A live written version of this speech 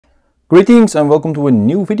Greetings and welcome to a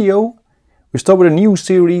new video. We start with a new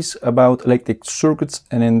series about electric circuits,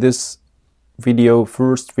 and in this video,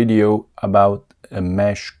 first video about a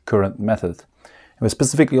mesh current method. And we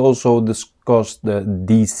specifically also discuss the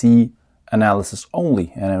DC analysis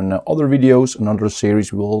only, and in other videos, in other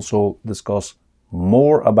series, we will also discuss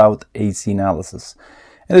more about AC analysis.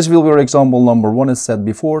 And this will be our example number 1 as said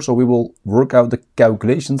before, so we will work out the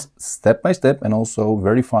calculations step by step and also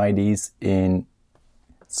verify these in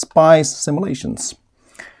SPICE simulations.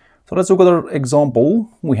 So let's look at our example.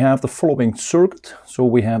 We have the following circuit. So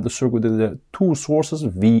we have the circuit with the two sources,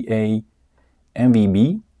 VA and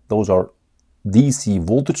VB. Those are DC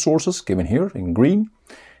voltage sources given here in green.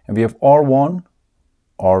 And we have R1,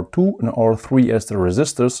 R2 and R3 as the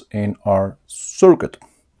resistors in our circuit.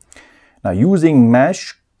 Now, using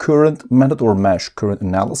mesh current method or mesh current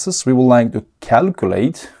analysis, we would like to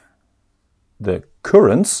calculate the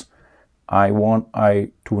currents I1,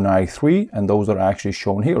 I2 and I3, and those are actually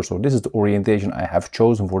shown here. So this is the orientation I have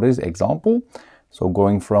chosen for this example. So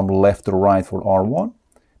going from left to right for R1,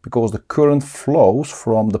 because the current flows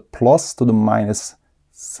from the plus to the minus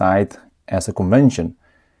side as a convention.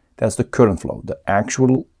 That's the current flow. The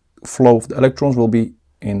actual flow of the electrons will be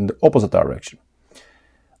in the opposite direction.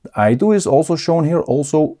 The I2 is also shown here,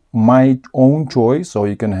 also my own choice. So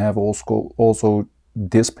you can have also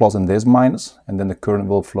this plus and this minus, and then the current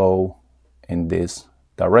will flow in this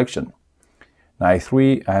direction. Now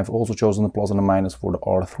I3, I have also chosen the plus and the minus for the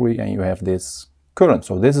R3, and you have this current.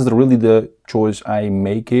 So this is really the choice I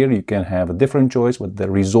make here. You can have a different choice, but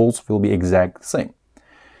the results will be exact the same.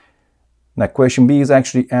 Now question B is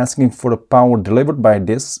actually asking for the power delivered by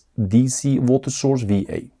this DC voltage source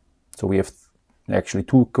VA. So we have actually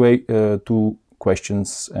two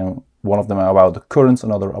questions, and one of them about the currents,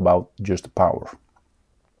 another about just the power.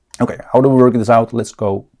 Okay, how do we work this out? Let's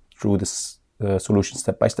go through this solution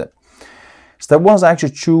step by step. Step 1 is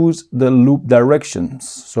actually choose the loop directions.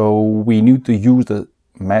 So we need to use the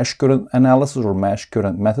mesh current analysis or mesh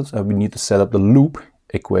current methods, and we need to set up the loop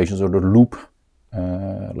equations or the loop,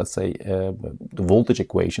 let's say, the voltage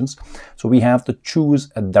equations. So we have to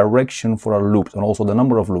choose a direction for our loops and also the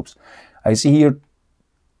number of loops. I see here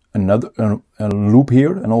another a loop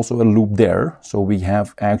here and also a loop there. So we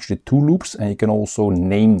have actually two loops, and you can also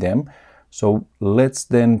name them. So let's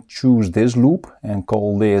then choose this loop and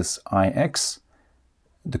call this IX,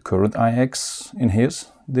 the current IX in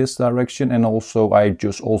this direction, and also I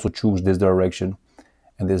just also choose this direction,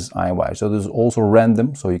 and this is IY. So this is also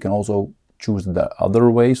random, so you can also choose the other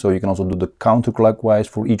way. So you can also do the counterclockwise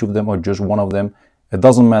for each of them or just one of them. It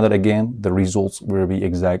doesn't matter, again, the results will be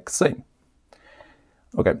exact same.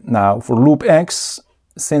 Okay, now for loop X,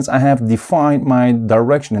 since I have defined my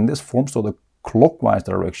direction in this form, so the clockwise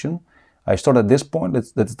direction, I start at this point,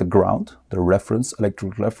 that's the ground, the reference,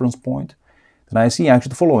 electric reference point. Then I see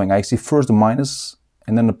actually the following. I see first the minus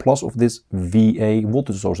and then the plus of this VA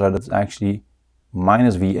voltage source. So that's actually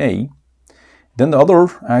minus VA. Then the other,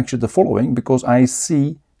 actually the following, because I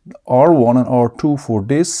see R1 and R2 for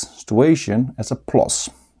this situation as a plus,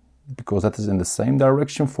 because that is in the same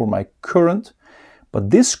direction for my current.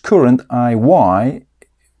 But this current IY,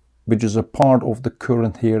 which is a part of the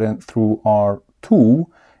current here and through R2,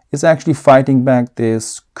 is actually fighting back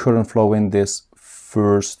this current flow in this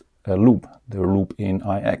first loop, the loop in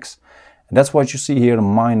IX. And that's what you see here,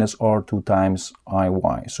 minus R2 times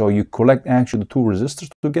IY. So you collect actually the two resistors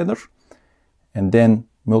together and then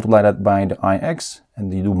multiply that by the IX,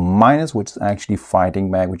 and you do minus, which is actually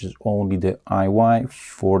fighting back, which is only the IY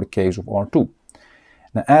for the case of R2.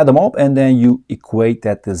 Now add them up and then you equate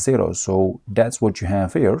that to 0. So that's what you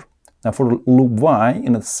have here. Now for loop Y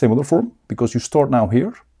in a similar form, because you start now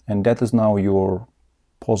here, and that is now your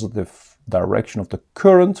positive direction of the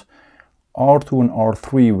current. R2 and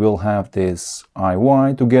R3 will have this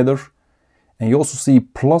IY together. And you also see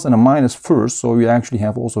plus and a minus first, so you actually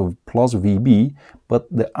have also plus VB. But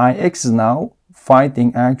the IX is now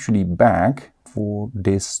fighting actually back for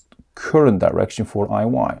this current direction for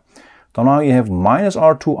IY. So now you have minus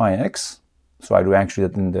R2 IX. So I do actually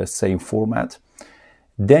that in the same format.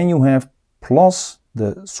 Then you have plus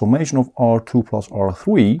the summation of R2 plus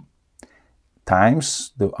R3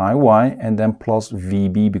 times the IY, and then plus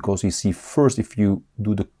VB, because you see first, if you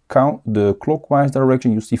do the clockwise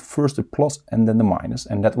direction, you see first the plus and then the minus,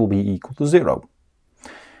 and that will be equal to 0.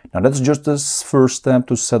 Now that's just the first step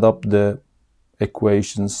to set up the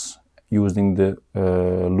equations using the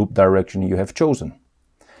loop direction you have chosen.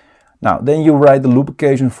 Now then you write the loop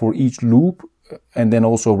equation for each loop, and then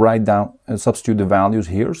also write down and substitute the values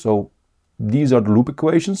here. So these are the loop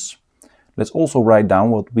equations. Let's also write down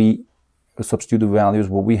what we substitute the values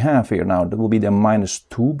what we have here. Now that will be the minus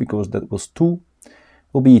 2 because that was 2.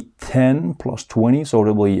 Will be 10 plus 20, so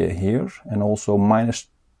that will be here, and also minus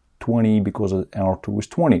 20 because R2 is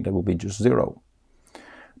 20, that will be just 0.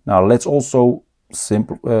 Now let's also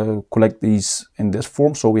collect these in this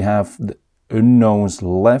form, so we have the unknowns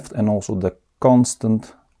left and also the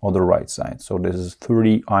constant on the right side. So this is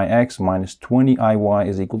 30ix minus 20iy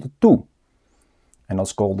is equal to 2. And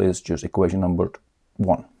let's call this just equation number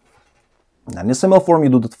 1. And in a similar form, you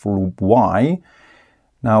do that for loop y.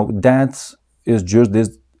 Now that is just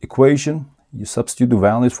this equation. You substitute the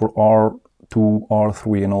values for R2,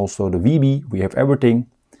 R3, and also the VB. We have everything.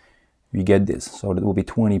 We get this. So that will be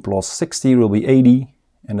 20 plus 60 will be 80.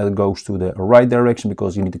 And that goes to the right direction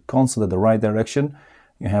because you need the constant at the right direction.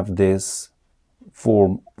 You have this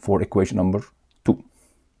form for equation number 2.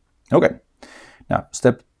 Okay. Now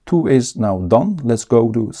step 2 is now done. Let's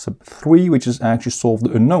go to step 3, which is actually solve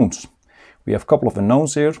the unknowns. We have a couple of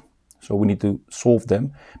unknowns here, so we need to solve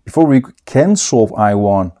them. Before we can solve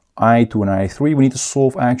I1, I2, and I3, we need to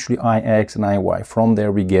solve actually Ix and Iy. From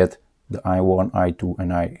there we get the I1, I2,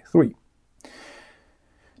 and I3.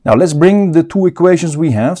 Now let's bring the two equations we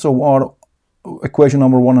have, so our equation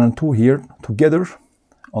number 1 and 2 here, together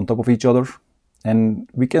on top of each other. And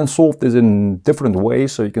we can solve this in different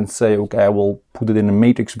ways. So you can say, okay, I will put it in a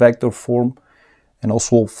matrix vector form, and I'll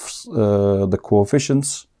solve the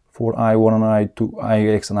coefficients for I1 and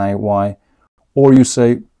I2, Ix and Iy. Or you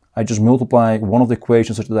say, I just multiply one of the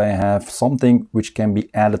equations such that I have something which can be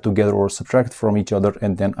added together or subtracted from each other,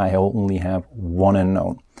 and then I only have one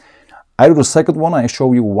unknown. I do the second one. I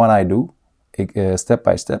show you what I do step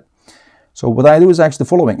by step. So what I do is actually the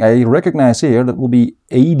following. I recognize here that will be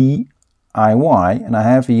 80 Iy, and I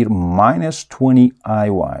have here minus 20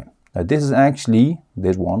 Iy. Now this is actually,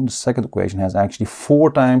 this one, the second equation, has actually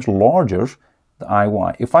 4 times larger the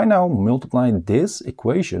Iy. If I now multiply this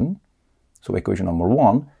equation, so equation number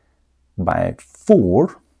 1, by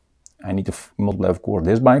 4, I need to multiply, of course,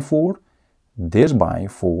 this by 4,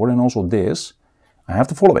 and also this, I have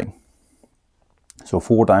the following. So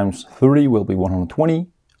 4 times 30 will be 120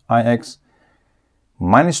 Ix,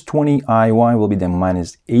 minus 20 Iy will be then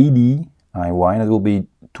minus 80 Iy, and it will be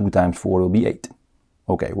 2 times 4 will be 8.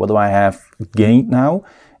 Okay, what do I have gained now?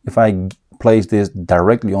 If I place this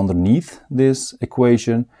directly underneath this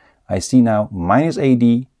equation, I see now minus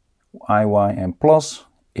 80 Iy and plus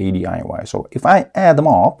 80 Iy. So if I add them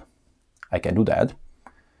up, I can do that.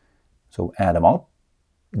 So add them up,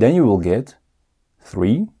 then you will get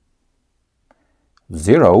 3,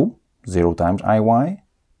 0, 0 times Iy,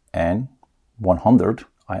 and 100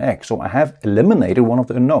 Ix. So I have eliminated one of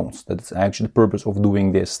the unknowns. That's actually the purpose of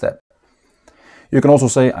doing this step. You can also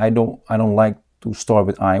say, I don't like to start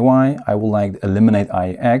with Iy. I would like to eliminate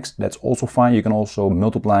Ix. That's also fine. You can also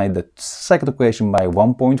multiply the second equation by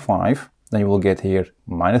 1.5. Then you will get here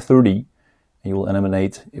minus 30. And you will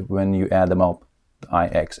eliminate when you add them up the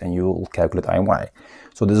Ix, and you will calculate Iy.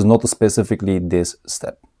 So this is not specifically this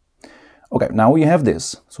step. Okay, now we have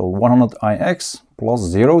this. So 100 Ix plus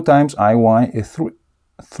 0 times Iy is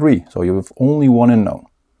 3. So you have only one unknown.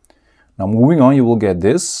 Now moving on, you will get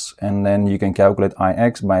this, and then you can calculate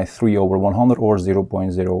Ix by 3 over 100 or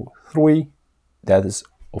 0.03. That is,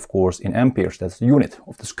 of course, in amperes. That's the unit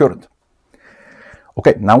of this current.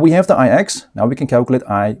 Okay, now we have the Ix. Now we can calculate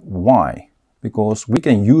Iy, because we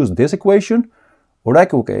can use this equation or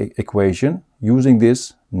that equation using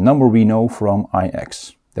this number we know from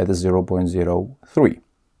Ix. That is 0.03.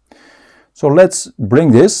 So let's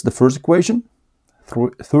bring this, the first equation,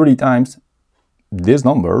 30 times this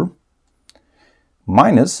number,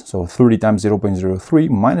 minus, so 30 times 0.03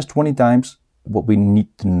 minus 20 times what we need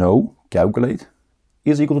to know, calculate,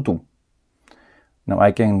 is equal to 2. Now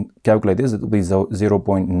I can calculate this, it will be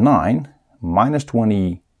 0.9 minus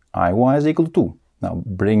 20 Iy is equal to 2. Now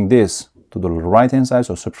bring this to the right hand side,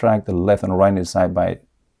 so subtract the left and right hand side by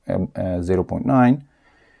 0.9.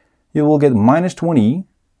 You will get minus 20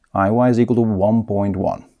 Iy is equal to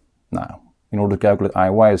 1.1. Now, in order to calculate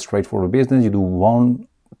Iy, is straightforward business. You do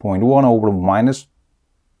 1.1 over minus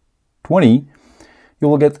 20. You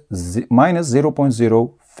will get minus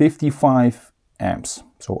 0.055 amps.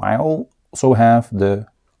 So I also have the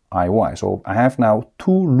Iy. So I have now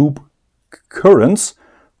 2 loop currents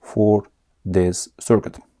for this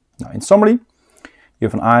circuit. Now, in summary, you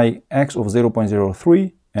have an Ix of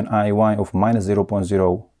 0.03 and Iy of minus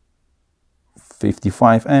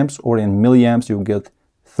 0.055 amps, or in milliamps you get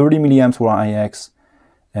 30 milliamps for Ix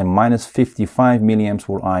and minus 55 milliamps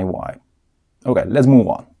for Iy. Okay, let's move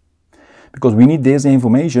on, because we need this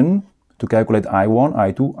information to calculate I1,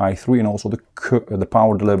 I2, I3, and also the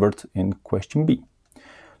power delivered in question B.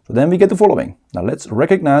 So then we get the following. Now let's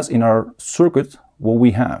recognize in our circuit what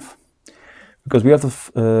we have. Because we have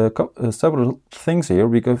several things here,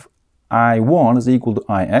 because I1 is equal to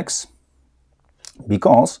Ix,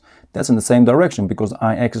 because that's in the same direction, because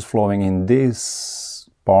Ix is flowing in this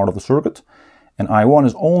part of the circuit, and I1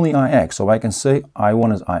 is only Ix. So I can say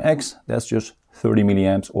I1 is Ix, that's just 30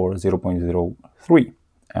 milliamps or 0.03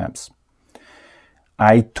 amps.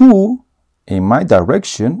 I2 in my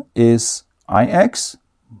direction is Ix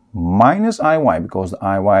minus Iy, because the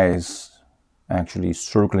Iy is actually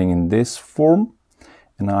circling in this form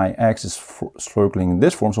and Ix is circling in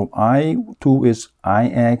this form. So I2 is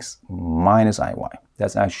Ix minus Iy.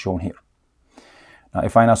 That's actually shown here. Now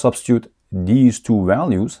if I now substitute these two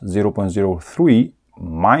values, 0.03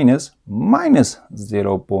 minus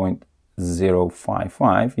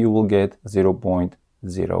 0.055, you will get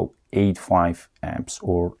 0.085 amps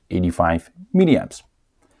or 85 milliamps.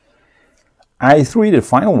 I3, the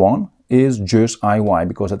final one, is just Iy,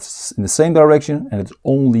 because it's in the same direction and it's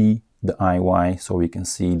only the Iy, so we can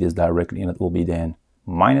see this directly, and it will be then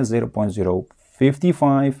minus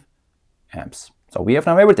 0.055 amps. So we have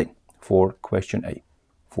now everything for question A,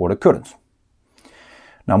 for the current.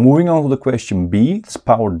 Now moving on to the question B, it's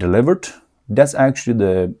power delivered. That's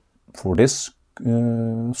actually for this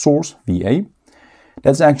source, VA,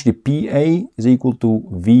 that's actually PA is equal to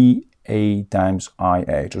VA times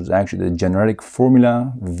IA. So it's actually the generic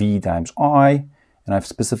formula, V times I, and I've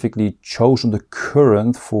specifically chosen the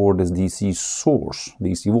current for this DC source,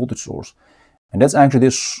 DC voltage source. And that's actually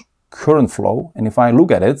this current flow. And if I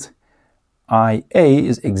look at it, IA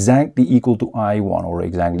is exactly equal to I1 or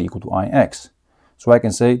exactly equal to Ix. So I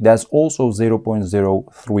can say that's also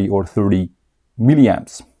 0.03 or 30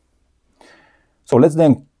 milliamps. So let's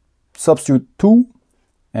then substitute 2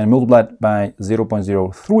 and multiply it by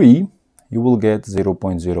 0.03, you will get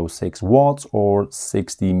 0.06 watts or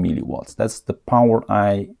 60 milliwatts. That's the power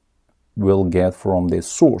I will get from this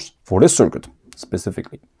source, for this circuit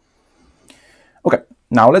specifically. Okay,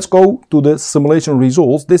 now let's go to the simulation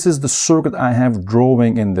results. This is the circuit I have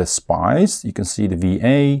drawing in the SPICE. You can see the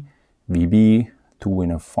VA, VB, 2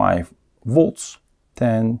 and 5 volts,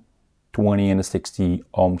 10, 20 and 60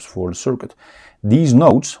 ohms for the circuit. These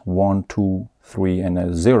nodes, 1, 2, 3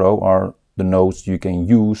 and 0, are the nodes you can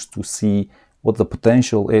use to see what the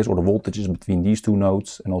potential is or the voltage is between these two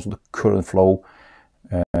nodes, and also the current flow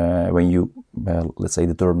when you, let's say,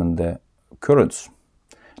 determine the currents.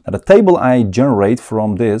 Now the table I generate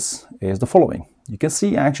from this is the following. You can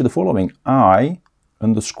see actually the following. I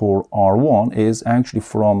underscore R1 is actually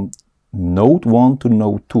from node 1 to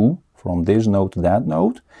node 2, from this node to that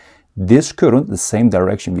node. This current, the same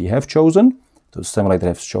direction we have chosen, the simulator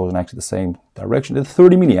has chosen actually the same direction, the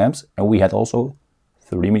 30 milliamps, and we had also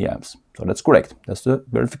 30 milliamps. So that's correct. That's the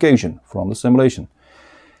verification from the simulation.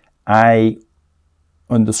 I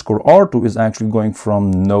underscore R2 is actually going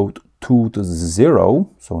from node 2 to 0.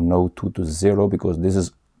 So node 2 to 0, because this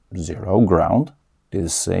is 0, ground. This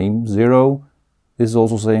is same 0. This is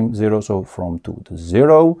also same 0. So from 2 to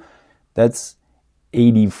 0, that's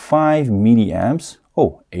 85 milliamps.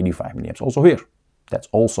 Oh, 85 milliamps also here. That's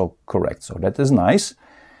also correct. So that is nice.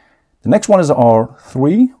 The next one is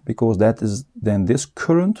R3, because that is then this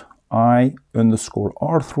current. I underscore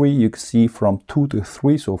R3, you can see from 2 to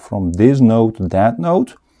 3, so from this node to that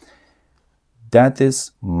node. That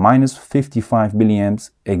is minus 55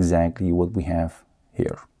 milliamps, exactly what we have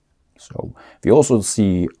here. So we also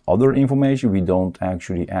see other information. We don't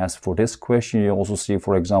actually ask for this question. You also see,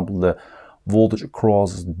 for example, the voltage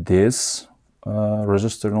across this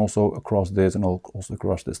resistor, and also across this, and also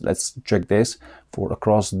across this. Let's check this. For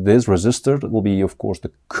across this resistor, it will be of course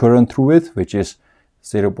the current through it, which is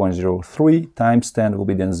 0.03 times 10 will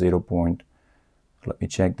be then 0. Let me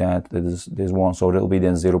check that. That is this one, so that will be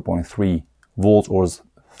then 0.3 volts or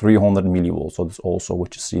 300 millivolts. So that's also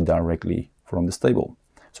what you see directly from this table.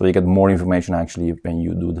 So you get more information actually when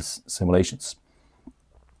you do the simulations.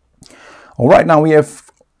 All right, now we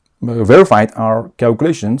have verified our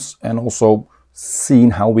calculations and also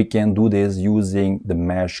seen how we can do this using the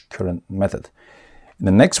mesh current method. In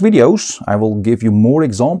the next videos, I will give you more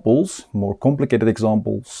examples, more complicated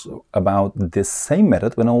examples about this same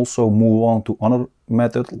method, and also move on to another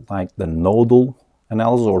method like the nodal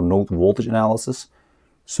analysis or node voltage analysis,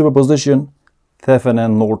 superposition,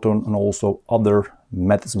 Thevenin, Norton, and also other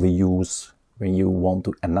methods we use when you want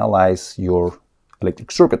to analyze your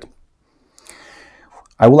electric circuit.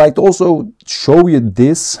 I would like to also show you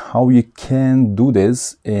this, how you can do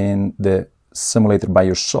this in the simulator by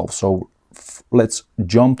yourself. So let's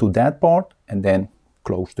jump to that part and then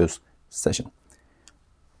close this session.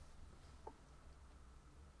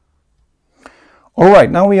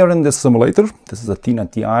 Alright, now we are in this simulator. This is a TINA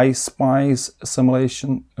TI SPICE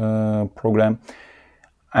simulation program.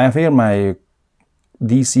 I have here my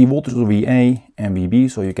DC voltage VA and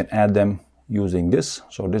VB, so you can add them using this.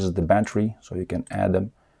 So this is the battery, so you can add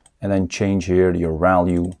them and then change here your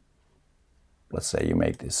value. Let's say you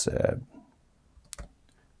make this,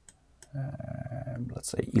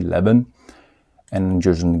 let's say 11, and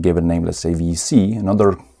just give a name, let's say VC,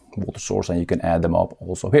 another voltage source, and you can add them up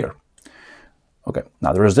also here. Okay,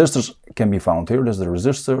 now the resistors can be found here. There's the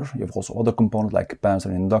resistor. You have also other components like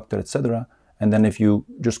capacitor, inductor, etc. And then if you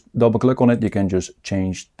just double click on it, you can just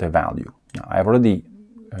change the value. Now I've already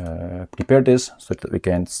prepared this so that we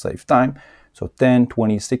can save time. So 10,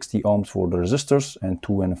 20, 60 ohms for the resistors and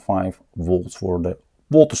 2 and 5 volts for the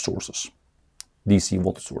voltage sources, DC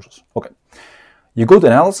voltage sources. Okay, you go to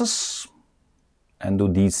analysis and do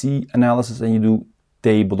DC analysis, and you do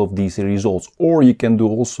table of DC results, or you can do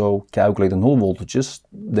also calculate the null voltages.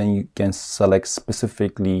 Then you can select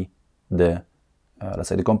specifically the let's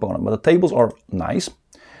say the component, but the tables are nice,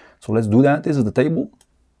 so let's do that. This is the table.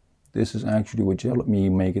 This is actually what you, let me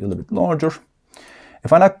make it a little bit larger.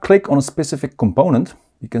 If I now click on a specific component,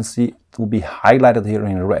 you can see it will be highlighted here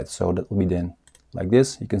in red, so that will be then like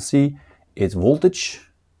this. You can see its voltage,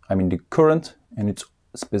 I mean the current, and its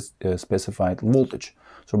specified voltage.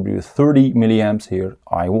 So it will be 30 milliamps here,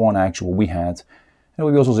 I1 actual we had, and it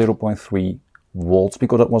will be also 0.3 volts,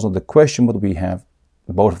 because that wasn't the question, but we have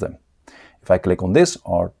both of them. If I click on this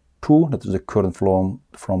R2, that is the current flow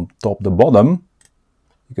from top to bottom,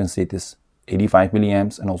 you can see it is 85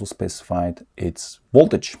 milliamps and also specified its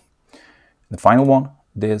voltage. The final one,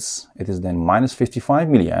 this, it is then minus 55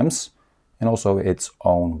 milliamps and also its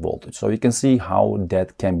own voltage. So you can see how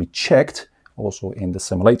that can be checked also in the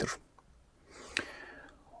simulator.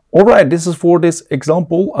 Alright, this is for this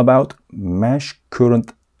example about mesh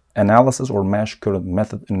current analysis or mesh current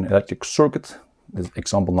method in an electric circuit. This is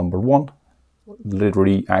example number 1.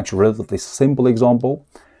 Literally, actually relatively simple example.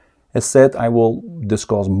 As said, I will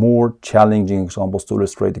discuss more challenging examples to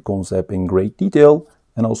illustrate the concept in great detail,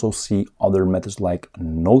 and also see other methods like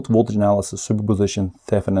node voltage analysis, superposition,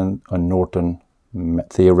 Thevenin and Norton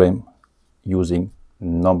theorem using a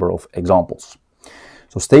number of examples.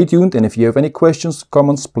 So stay tuned, and if you have any questions,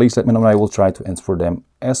 comments, please let me know and I will try to answer them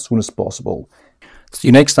as soon as possible. See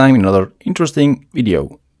you next time in another interesting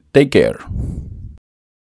video. Take care.